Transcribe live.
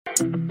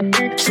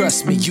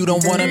Trust me, you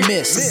don't wanna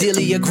miss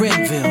Delia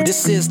Grenville.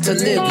 This is To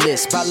Live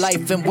List by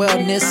Life and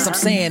Wellness. I'm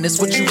saying it's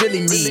what you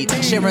really need.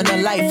 Sharing the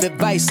life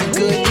advice and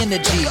good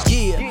energy.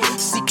 Yeah,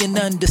 seeking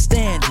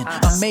understanding.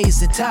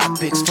 Amazing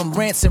topics from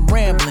rants and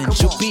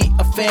ramblings. You'll be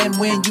a fan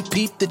when you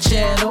peep the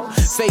channel.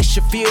 Face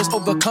your fears,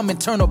 overcome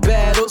internal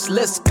battles.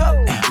 Let's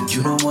go.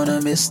 You don't wanna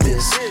miss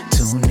this.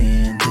 Tune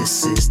in.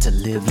 This is To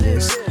Live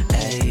List.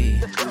 Hey,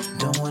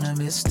 don't wanna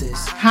miss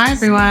this. Hi,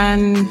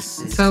 everyone.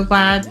 So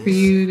glad for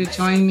you to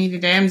join me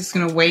today. I'm just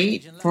going to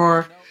wait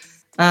for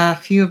a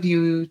few of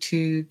you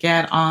to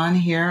get on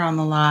here on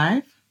the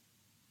live.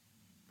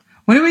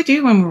 What do we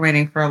do when we're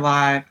waiting for a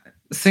live?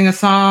 Sing a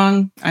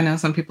song. I know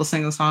some people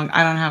sing a song.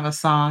 I don't have a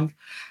song.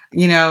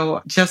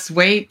 Just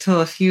wait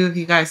till a few of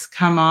you guys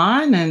come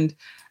on and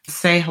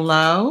say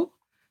hello.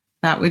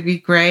 That would be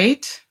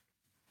great.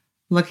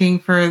 Looking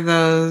for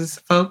those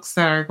folks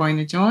that are going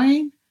to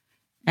join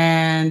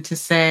and to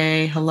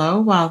say hello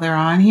while they're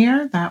on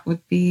here. That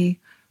would be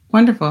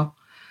wonderful.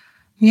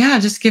 Yeah,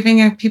 just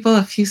giving people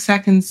a few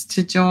seconds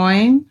to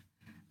join.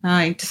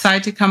 I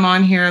decided to come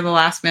on here the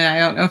last minute. I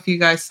don't know if you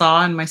guys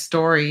saw in my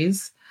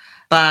stories,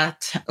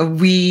 but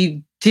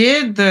we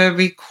did the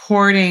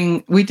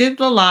recording. We did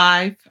the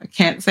live. I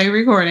can't say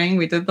recording.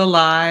 We did the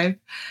live.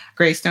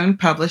 Greystone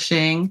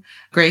Publishing.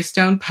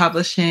 Greystone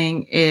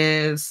Publishing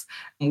is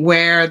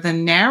where the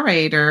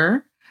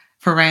narrator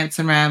for Rants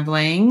and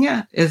Rambling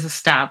is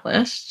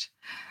established.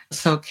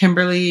 So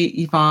Kimberly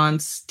Yvonne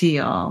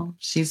Steele,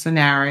 she's the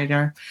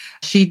narrator.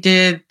 She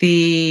did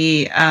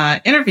the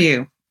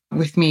interview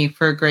with me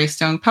for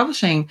Greystone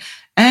Publishing,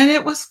 and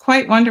it was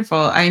quite wonderful.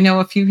 I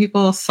know a few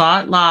people saw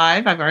it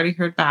live. I've already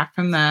heard back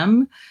from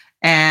them.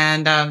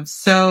 And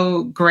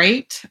so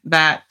great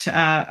that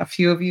a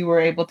few of you were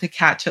able to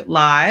catch it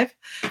live,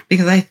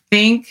 because I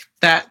think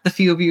that the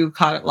few of you who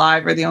caught it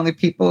live are the only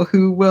people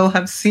who will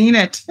have seen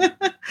it.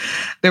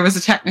 There was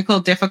a technical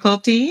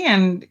difficulty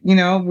and, we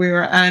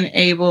were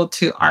unable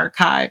to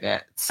archive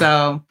it.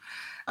 So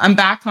I'm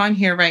back on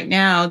here right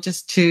now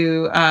just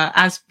to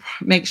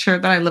make sure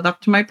that I live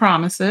up to my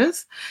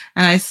promises.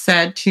 And I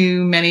said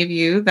to many of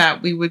you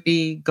that we would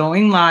be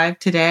going live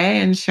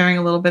today and sharing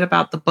a little bit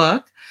about the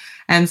book.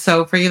 And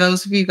so for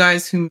those of you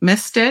guys who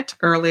missed it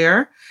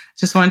earlier,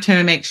 just wanted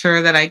to make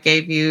sure that I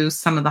gave you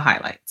some of the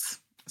highlights.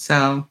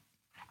 So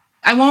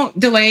I won't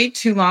delay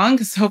too long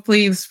because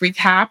hopefully this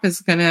recap is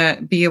going to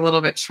be a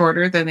little bit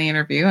shorter than the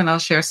interview. And I'll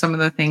share some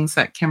of the things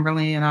that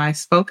Kimberly and I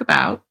spoke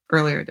about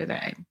earlier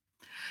today.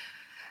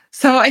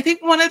 So I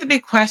think one of the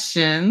big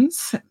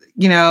questions,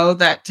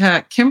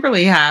 that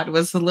Kimberly had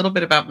was a little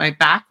bit about my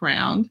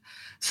background.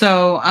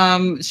 So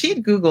she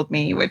had Googled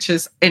me, which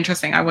is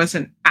interesting. I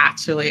wasn't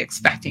actually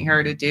expecting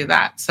her to do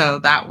that. So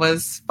that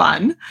was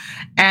fun.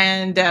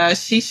 And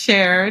she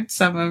shared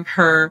some of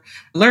her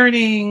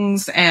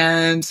learnings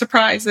and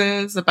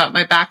surprises about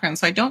my background.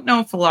 So I don't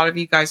know if a lot of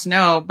you guys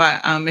know,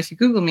 but if you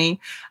Google me,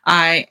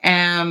 I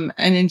am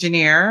an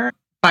engineer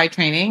by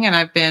training, and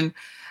I've been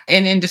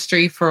in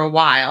industry for a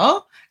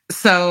while.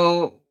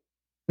 So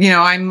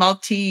I'm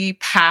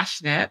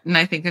multi-passionate, and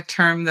I think a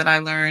term that I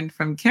learned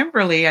from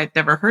Kimberly, I'd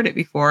never heard it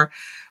before,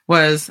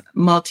 was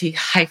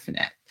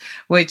multi-hyphenate,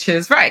 which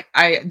is right.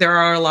 There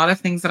are a lot of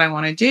things that I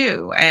want to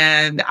do,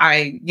 and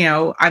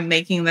I'm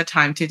making the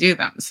time to do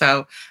them.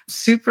 So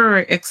super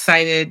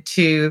excited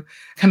to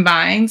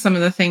combine some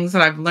of the things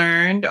that I've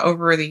learned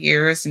over the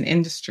years in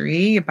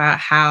industry about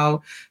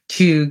how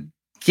to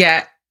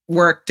get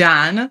work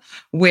done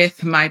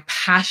with my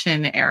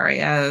passion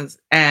areas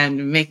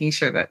and making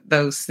sure that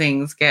those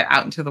things get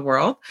out into the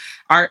world.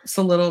 Art's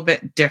a little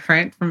bit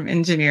different from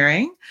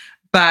engineering,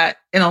 but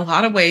in a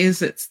lot of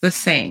ways it's the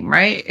same,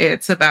 right?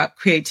 It's about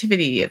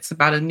creativity. It's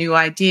about a new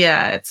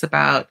idea. It's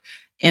about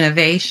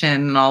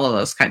innovation and all of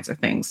those kinds of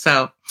things.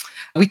 So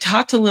we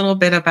talked a little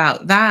bit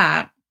about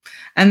that.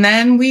 And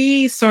then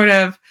we sort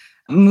of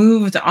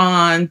moved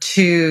on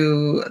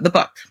to the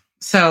book.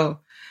 So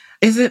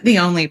is it the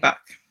only book?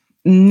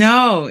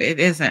 No, it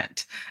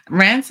isn't.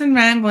 Rants and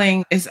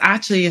Rambling is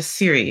actually a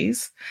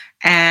series.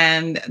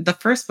 And the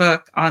first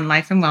book on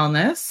life and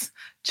wellness,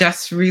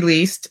 just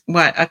released,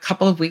 a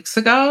couple of weeks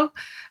ago,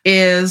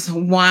 is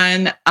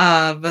one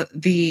of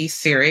the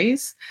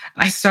series.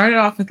 I started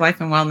off with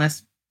life and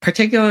wellness,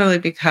 particularly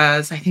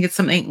because I think it's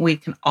something we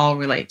can all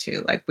relate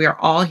to. Like, we are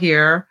all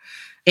here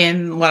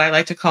in what I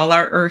like to call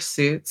our earth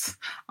suits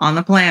on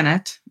the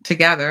planet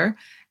together.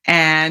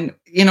 And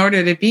in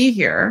order to be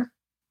here,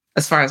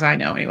 as far as I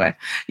know anyway,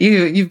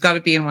 you've got to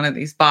be in one of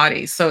these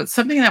bodies. So it's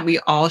something that we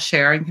all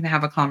share and can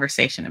have a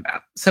conversation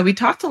about. So we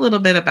talked a little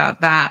bit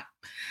about that,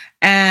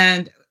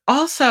 and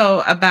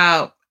also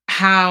about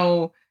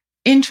how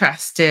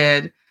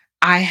interested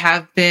I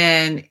have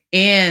been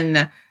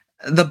in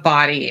the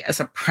body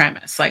as a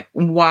premise, like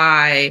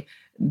why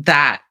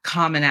that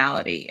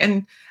commonality.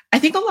 And I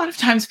think a lot of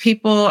times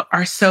people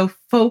are so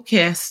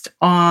focused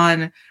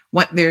on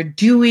what they're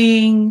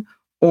doing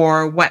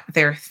or what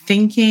they're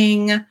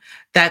thinking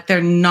that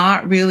they're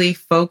not really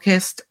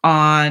focused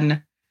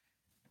on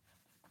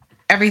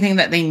everything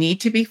that they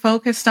need to be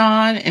focused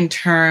on in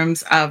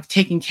terms of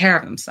taking care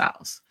of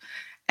themselves.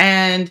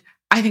 And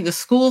I think the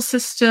school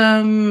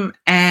system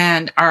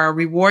and our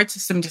reward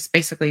system, just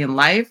basically in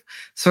life,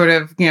 sort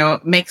of,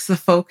 makes the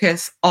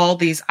focus all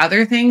these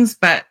other things.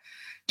 But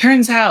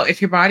turns out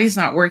if your body's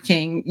not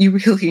working, you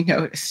really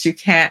notice you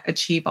can't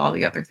achieve all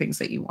the other things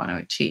that you want to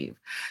achieve.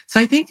 So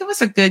I think it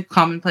was a good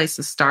common place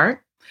to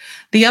start.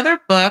 The other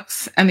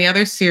books and the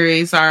other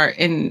series are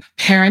in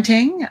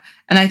parenting.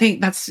 And I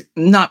think that's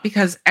not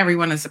because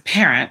everyone is a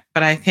parent,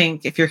 but I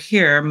think if you're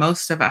here,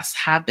 most of us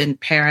have been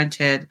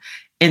parented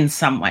in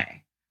some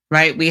way,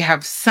 right? We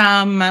have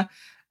some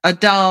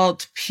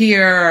adult,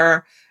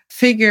 peer,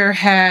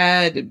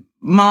 figurehead,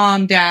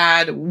 mom,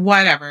 dad,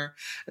 whatever,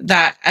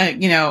 that,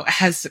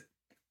 has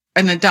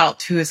an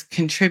adult who has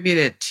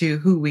contributed to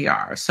who we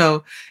are.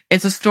 So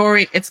it's a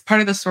story, it's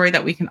part of the story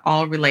that we can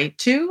all relate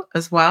to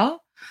as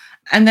well.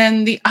 And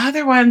then the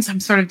other ones,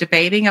 I'm sort of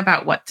debating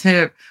about what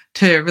to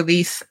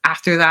release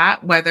after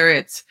that, whether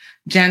it's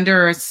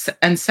gender and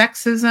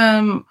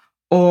sexism,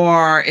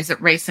 or is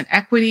it race and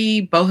equity?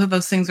 Both of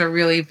those things are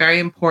really very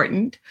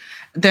important.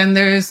 Then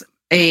there's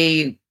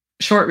a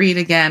short read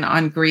again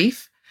on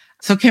grief.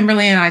 So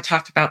Kimberly and I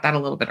talked about that a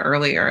little bit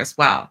earlier as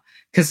well,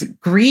 because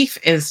grief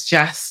is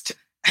just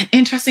an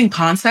interesting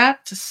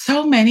concept.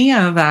 So many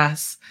of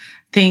us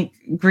think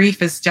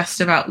grief is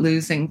just about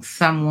losing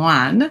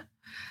someone,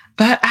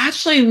 but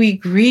actually we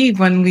grieve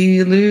when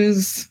we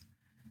lose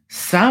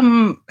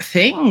some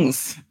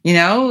things,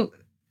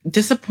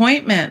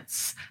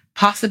 disappointments,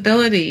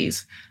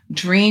 possibilities,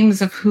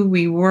 dreams of who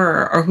we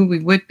were or who we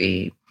would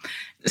be.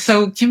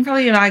 So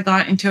Kimberly and I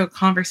got into a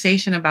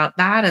conversation about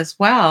that as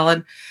well.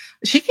 And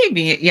she gave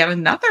me yet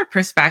another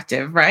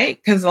perspective, right?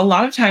 Because a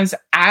lot of times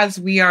as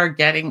we are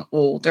getting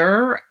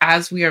older,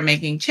 as we are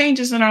making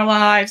changes in our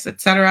lives,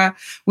 etc.,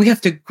 we have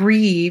to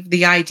grieve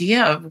the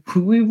idea of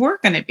who we were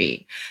going to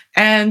be.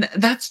 And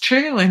that's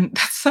true. And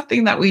that's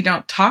something that we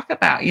don't talk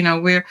about.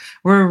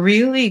 We're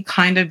really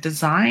kind of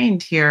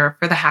designed here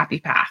for the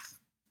happy path,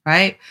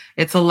 right?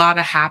 It's a lot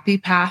of happy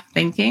path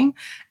thinking.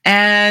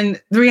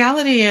 And the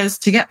reality is,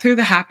 to get through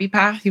the happy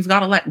path, you've got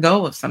to let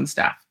go of some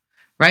stuff.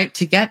 Right?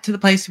 To get to the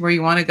place where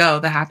you want to go,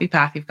 the happy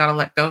path, you've got to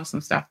let go of some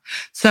stuff.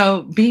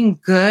 So being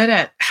good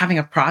at having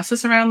a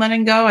process around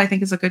letting go, I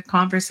think, is a good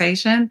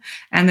conversation.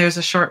 And there's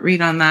a short read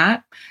on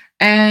that.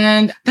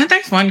 And then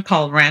there's one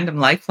called Random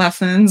Life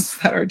Lessons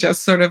that are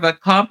just sort of a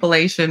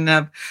compilation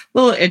of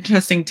little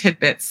interesting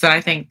tidbits that I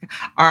think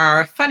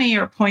are funny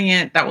or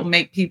poignant that will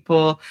make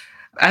people,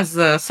 as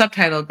the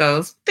subtitle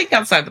goes, think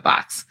outside the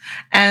box.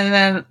 And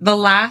then the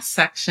last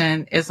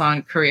section is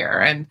on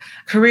career. And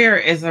career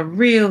is a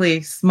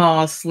really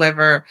small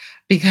sliver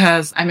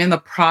because I'm in the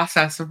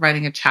process of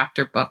writing a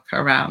chapter book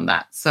around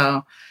that.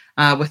 So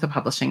with a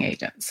publishing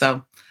agent.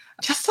 So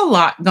just a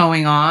lot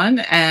going on.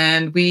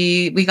 And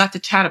we got to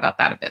chat about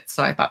that a bit.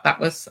 So I thought that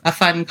was a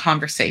fun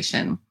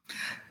conversation.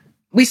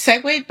 We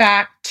segued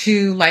back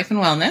to life and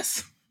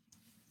wellness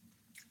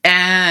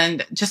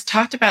and just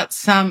talked about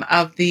some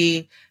of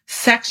the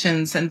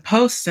sections and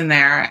posts in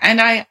there. And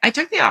I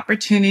took the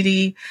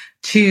opportunity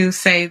to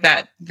say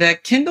that the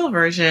Kindle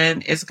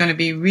version is going to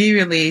be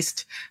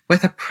re-released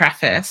with a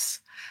preface.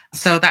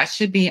 So that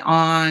should be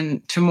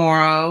on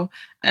tomorrow.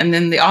 And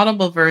then the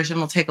Audible version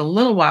will take a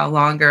little while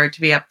longer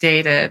to be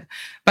updated.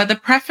 But the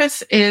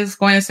preface is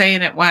going to say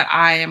in it what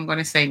I am going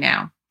to say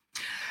now.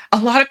 A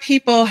lot of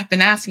people have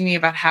been asking me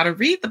about how to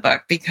read the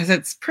book because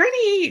it's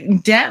pretty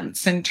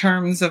dense in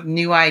terms of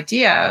new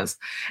ideas.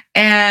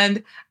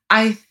 And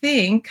I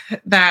think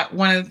that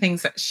one of the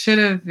things that should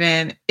have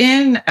been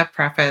in a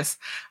preface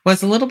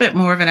was a little bit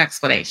more of an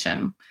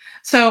explanation.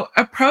 So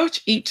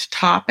approach each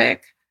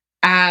topic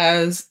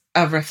as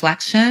a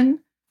reflection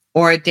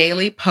or a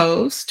daily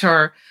post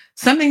or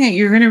something that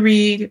you're going to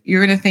read,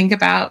 you're going to think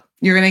about,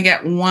 you're going to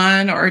get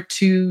one or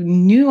two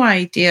new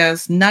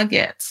ideas,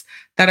 nuggets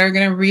that are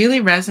going to really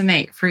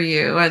resonate for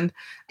you. And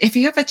if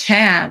you have a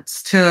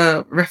chance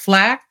to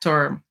reflect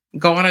or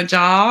go on a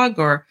jog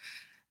or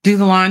do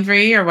the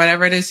laundry or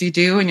whatever it is you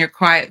do in your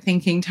quiet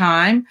thinking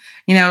time,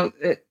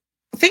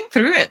 think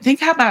through it.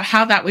 Think about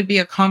how that would be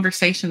a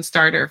conversation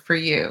starter for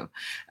you.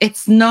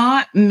 It's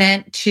not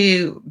meant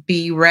to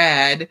be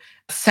read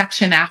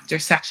section after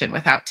section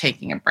without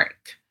taking a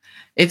break.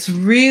 It's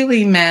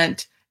really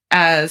meant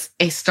as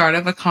a start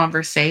of a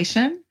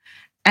conversation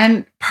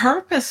and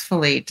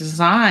purposefully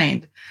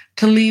designed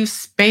to leave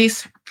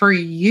space for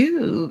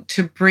you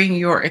to bring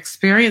your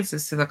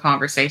experiences to the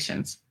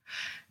conversations.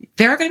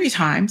 There are going to be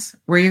times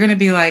where you're going to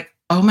be like,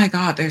 oh my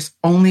God, there's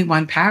only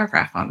one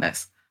paragraph on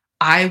this.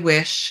 I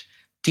wish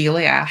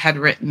Delia had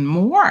written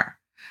more.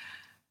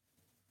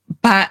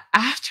 But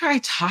after I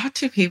talk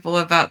to people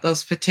about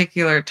those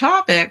particular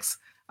topics,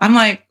 I'm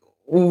like,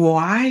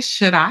 why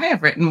should I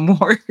have written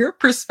more? Your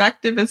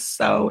perspective is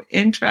so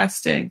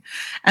interesting.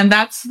 And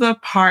that's the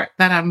part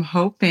that I'm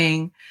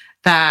hoping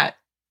that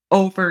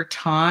over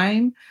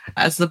time,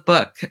 as the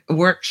book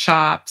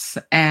workshops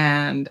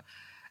and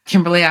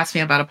Kimberly asked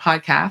me about a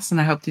podcast, and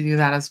I hope to do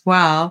that as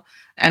well.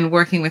 And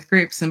working with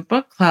groups and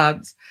book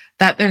clubs,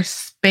 that there's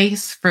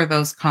space for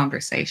those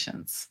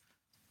conversations.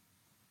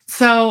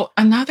 So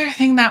another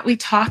thing that we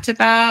talked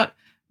about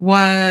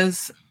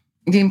was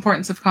the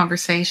importance of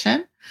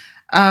conversation.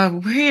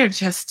 We're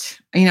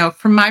just,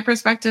 from my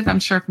perspective, I'm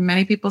sure from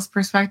many people's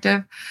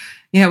perspective,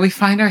 we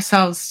find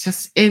ourselves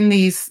just in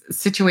these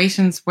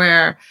situations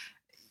where,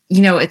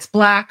 it's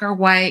black or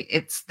white,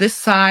 it's this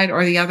side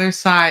or the other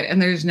side,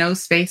 and there's no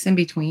space in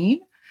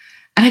between.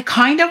 And I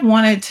kind of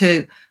wanted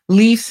to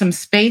leave some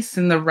space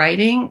in the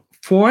writing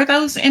for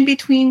those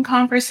in-between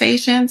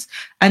conversations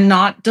and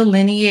not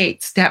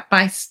delineate step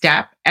by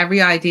step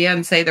every idea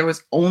and say there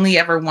was only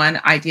ever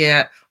one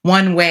idea,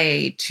 one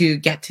way to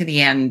get to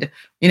the end,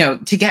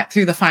 to get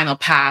through the final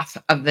path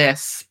of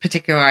this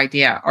particular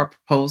idea or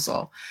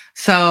proposal.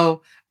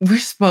 So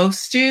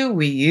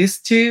we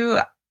used to,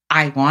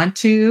 I want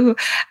to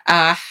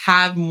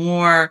have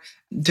more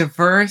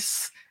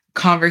diverse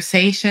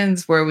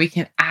conversations where we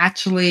can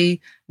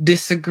actually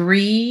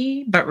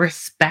disagree but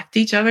respect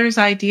each other's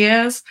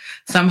ideas.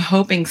 So I'm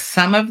hoping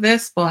some of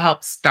this will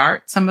help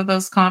start some of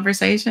those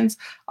conversations.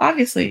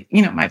 Obviously,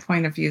 my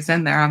point of view is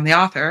in there. I'm the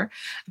author,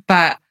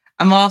 but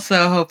I'm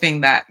also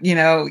hoping that,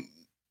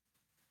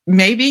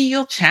 maybe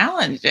you'll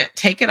challenge it,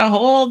 take it a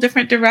whole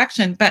different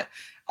direction, but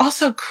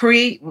also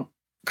create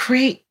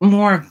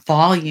more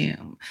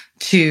volume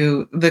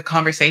to the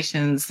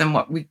conversations than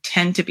what we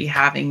tend to be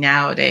having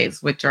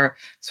nowadays, which are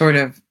sort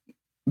of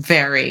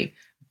very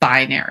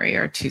binary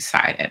or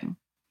two-sided.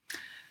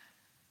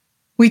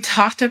 We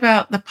talked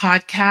about the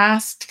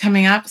podcast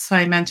coming up, so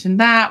I mentioned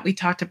that. We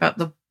talked about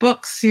the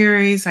book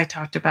series. I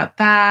talked about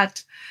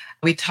that.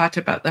 We talked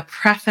about the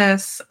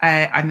preface.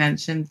 I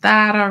mentioned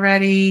that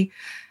already.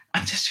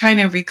 I'm just trying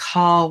to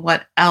recall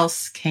what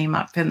else came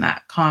up in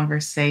that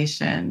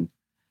conversation.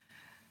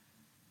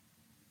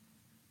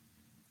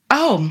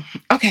 Oh,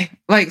 okay.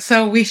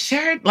 So we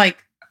shared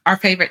our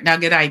favorite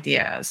nugget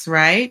ideas,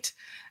 right?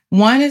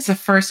 One is the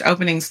first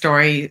opening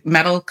story,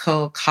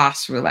 medical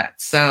cost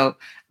roulette. So,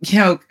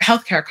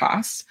 healthcare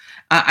costs.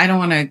 I don't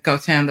want to go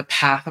down the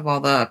path of all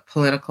the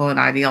political and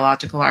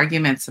ideological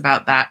arguments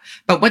about that.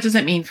 But what does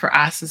it mean for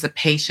us as a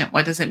patient?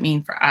 What does it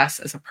mean for us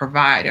as a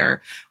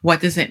provider?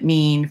 What does it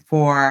mean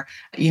for,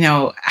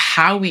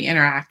 how we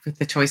interact with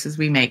the choices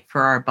we make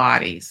for our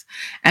bodies?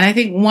 And I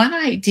think one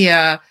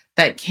idea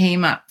that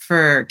came up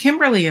for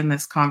Kimberly in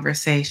this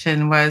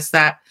conversation was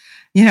that,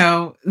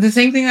 the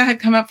same thing that had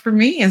come up for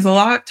me is a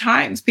lot of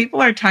times people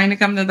are trying to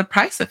come to the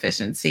price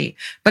efficiency,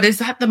 but is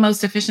that the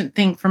most efficient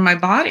thing for my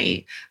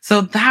body?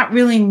 So that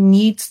really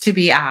needs to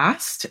be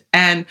asked.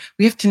 And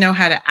we have to know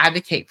how to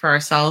advocate for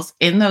ourselves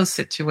in those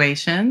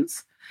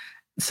situations.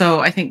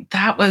 So I think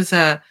that was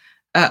a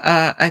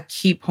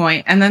key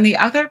point. And then the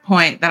other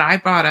point that I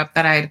brought up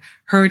that I'd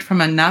heard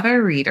from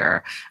another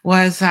reader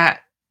was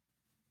that,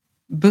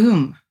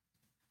 boom,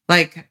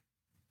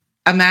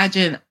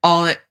 imagine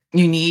all it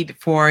you need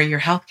for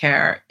your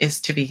healthcare is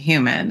to be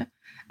human.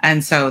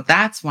 And so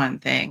that's one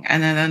thing.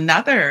 And then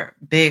another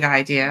big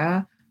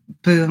idea,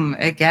 boom,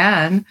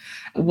 again,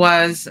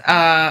 was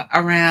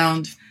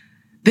around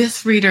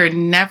this reader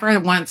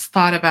never once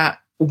thought about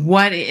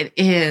what it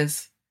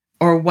is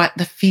or what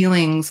the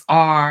feelings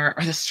are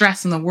or the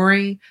stress and the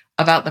worry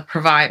about the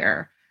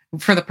provider,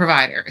 for the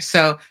provider.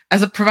 So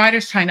as a provider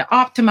is trying to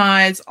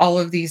optimize all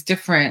of these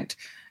different,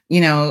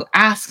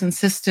 asks and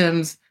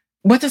systems,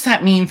 what does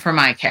that mean for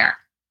my care?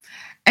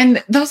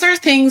 And those are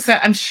things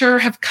that I'm sure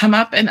have come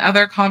up in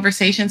other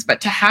conversations,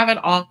 but to have it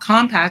all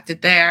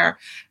compacted there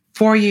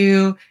for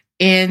you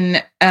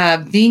in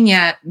a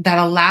vignette that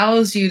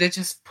allows you to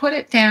just put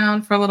it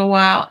down for a little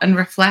while and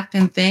reflect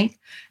and think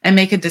and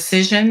make a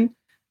decision.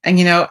 And,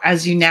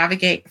 as you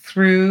navigate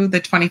through the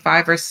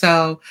 25 or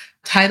so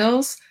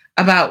titles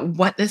about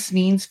what this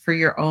means for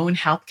your own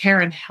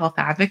healthcare and health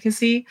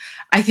advocacy,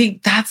 I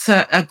think that's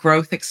a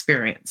growth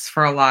experience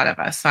for a lot of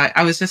us.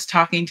 I was just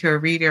talking to a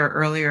reader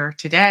earlier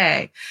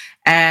today,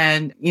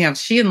 and,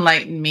 she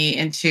enlightened me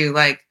into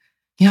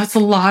it's a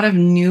lot of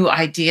new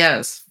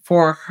ideas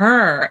for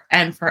her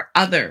and for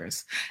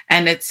others.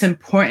 And it's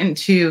important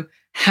to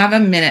have a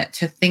minute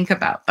to think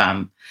about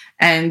them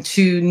and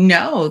to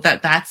know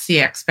that that's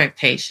the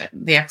expectation.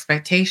 The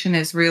expectation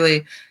is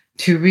really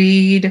to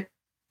read,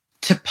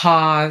 to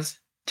pause,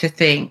 to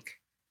think,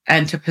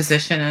 and to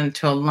position and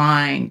to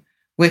align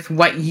with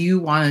what you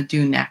want to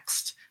do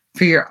next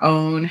for your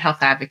own health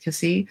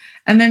advocacy.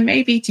 And then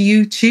maybe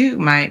you too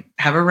might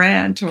have a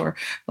rant or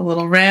a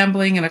little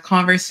rambling in a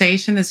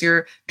conversation as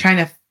you're trying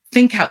to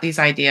think out these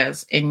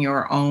ideas in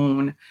your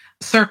own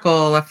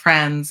circle of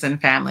friends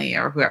and family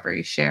or whoever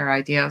you share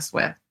ideas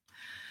with.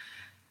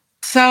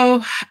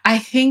 So I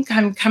think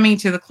I'm coming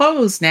to the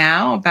close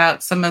now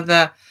about some of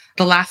the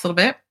last little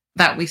bit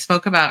that we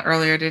spoke about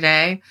earlier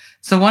today.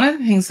 So one of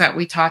the things that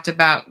we talked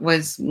about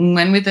was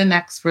when would the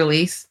next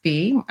release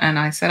be? And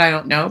I said, I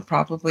don't know,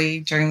 probably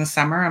during the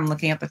summer. I'm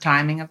looking at the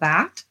timing of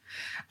that.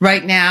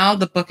 Right now,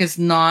 the book is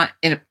not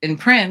in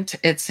print.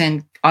 It's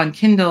in on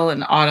Kindle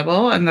and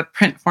Audible, and the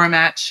print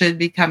format should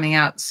be coming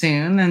out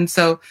soon. And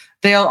so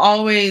they'll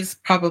always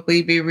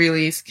probably be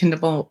released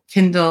Kindle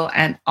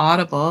and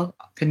Audible.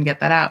 Couldn't get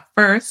that out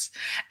first,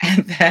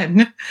 and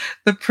then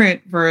the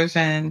print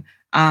version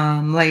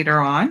later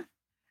on.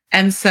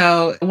 And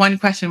so one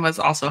question was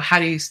also, how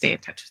do you stay in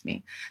touch with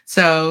me?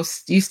 So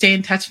you stay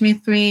in touch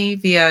with me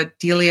via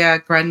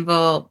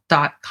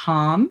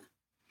DeliaGrenville.com.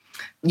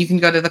 You can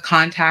go to the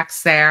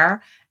contacts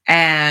there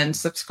and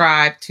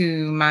subscribe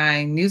to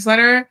my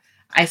newsletter.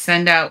 I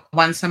send out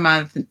once a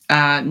month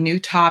new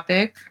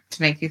topic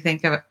to make you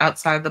think of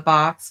outside the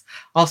box.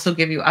 Also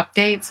give you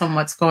updates on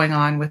what's going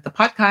on with the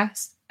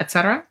podcast,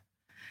 etc.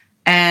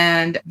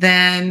 And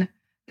then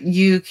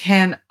you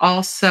can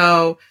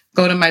also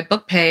go to my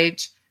book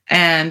page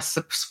and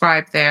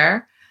subscribe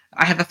there.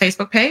 I have a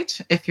Facebook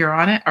page. If you're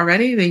on it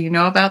already, then you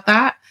know about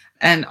that.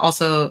 And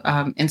also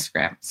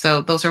Instagram.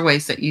 So those are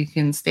ways that you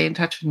can stay in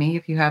touch with me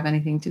if you have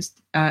anything to,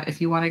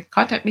 if you want to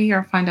contact me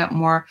or find out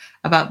more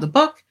about the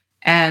book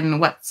and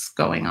what's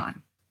going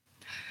on.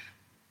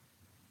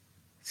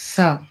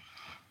 So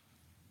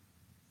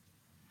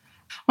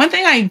one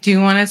thing I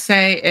do want to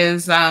say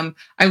is I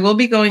will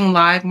be going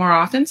live more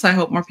often. So I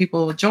hope more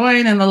people will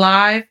join in the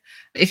live.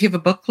 If you have a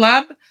book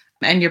club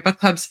and your book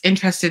club's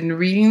interested in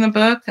reading the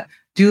book,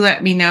 do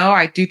let me know.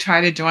 I do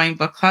try to join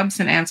book clubs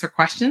and answer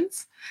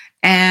questions.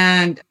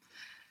 And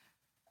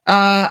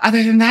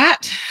other than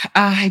that,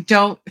 I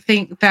don't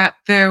think that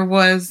there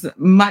was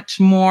much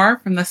more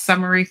from the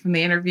summary from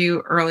the interview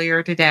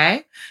earlier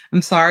today.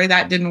 I'm sorry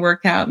that didn't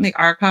work out in the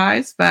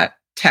archives, but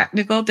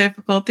technical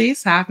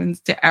difficulties happens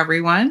to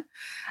everyone.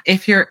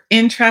 If you're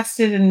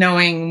interested in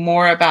knowing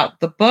more about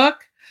the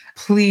book,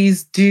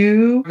 please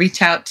do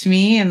reach out to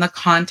me in the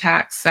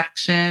contact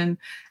section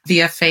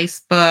via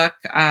Facebook.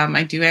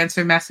 I do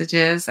answer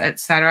messages,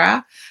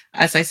 etc.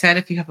 As I said,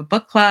 if you have a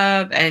book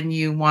club and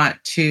you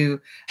want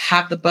to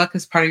have the book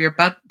as part of your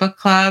book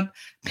club,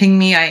 ping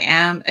me. I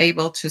am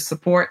able to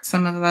support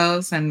some of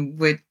those and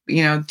would,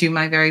 do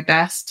my very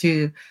best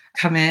to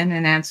come in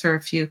and answer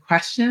a few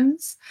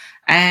questions.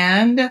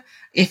 And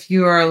if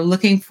you are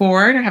looking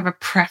forward or have a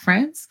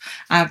preference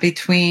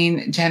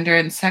between gender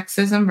and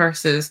sexism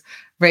versus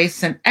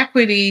race and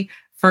equity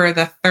for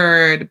the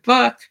third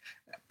book,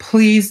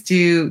 please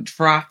do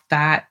drop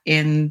that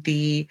in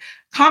the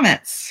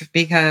comments,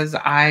 because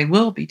I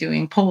will be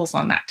doing polls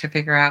on that to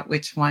figure out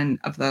which one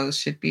of those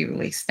should be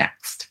released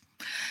next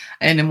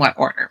and in what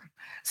order.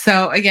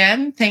 So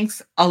again,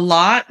 thanks a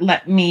lot.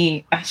 Let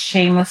me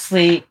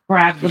shamelessly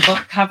grab the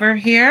book cover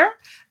here.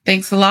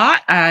 Thanks a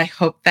lot. I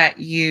hope that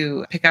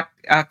you pick up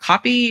a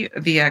copy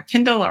via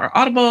Kindle or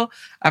Audible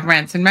of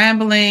Rants and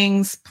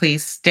Ramblings.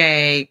 Please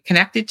stay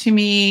connected to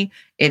me.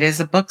 It is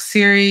a book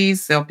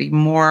series. There'll be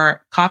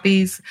more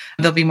copies.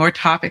 There'll be more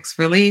topics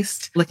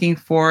released. Looking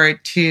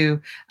forward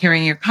to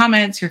hearing your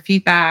comments, your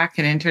feedback,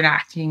 and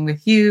interacting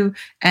with you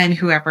and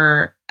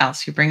whoever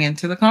else you bring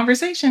into the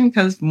conversation,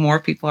 because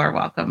more people are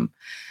welcome.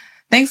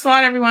 Thanks a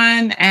lot,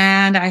 everyone.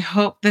 And I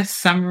hope this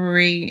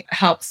summary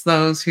helps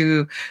those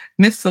who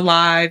missed the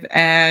live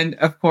and,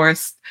 of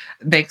course,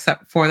 makes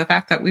up for the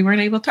fact that we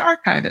weren't able to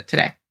archive it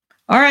today.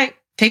 All right.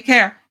 Take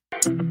care.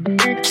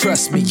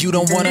 Trust me, you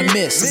don't want to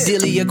miss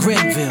Delia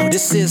Grenville.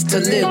 This is To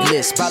Live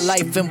List by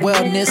Life and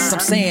Wellness. I'm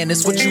saying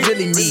it's what you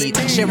really need.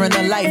 Sharing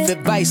a life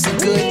advice and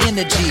good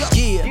energy.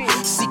 Yeah,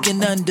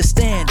 seeking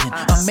understanding.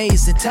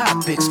 Amazing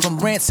topics from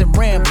rants and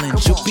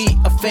ramblings. You'll be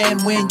a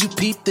fan when you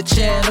peep the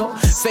channel.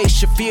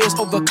 Face your fears,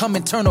 overcome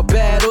internal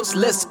battles.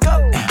 Let's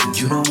go. And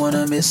you don't want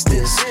to miss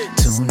this.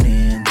 Tune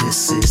in.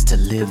 This is To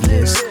Live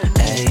List.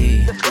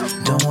 Hey,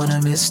 don't want to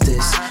miss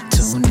this.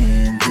 Tune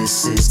in.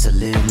 This is To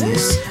Live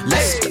List.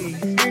 Let's go.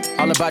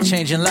 All about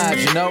changing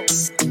lives,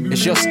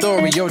 It's your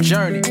story, your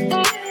journey.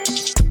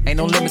 Ain't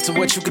no limit to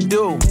what you can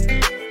do.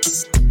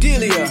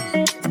 Delia,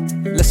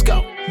 let's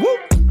go. Woo.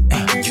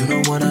 And you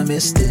don't wanna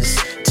miss this.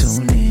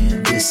 Tune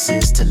in, this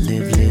is To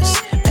Live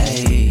List.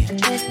 Hey,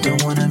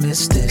 don't wanna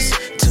miss this.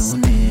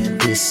 Tune in,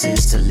 this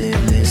is To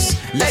Live List.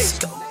 Let's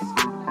go.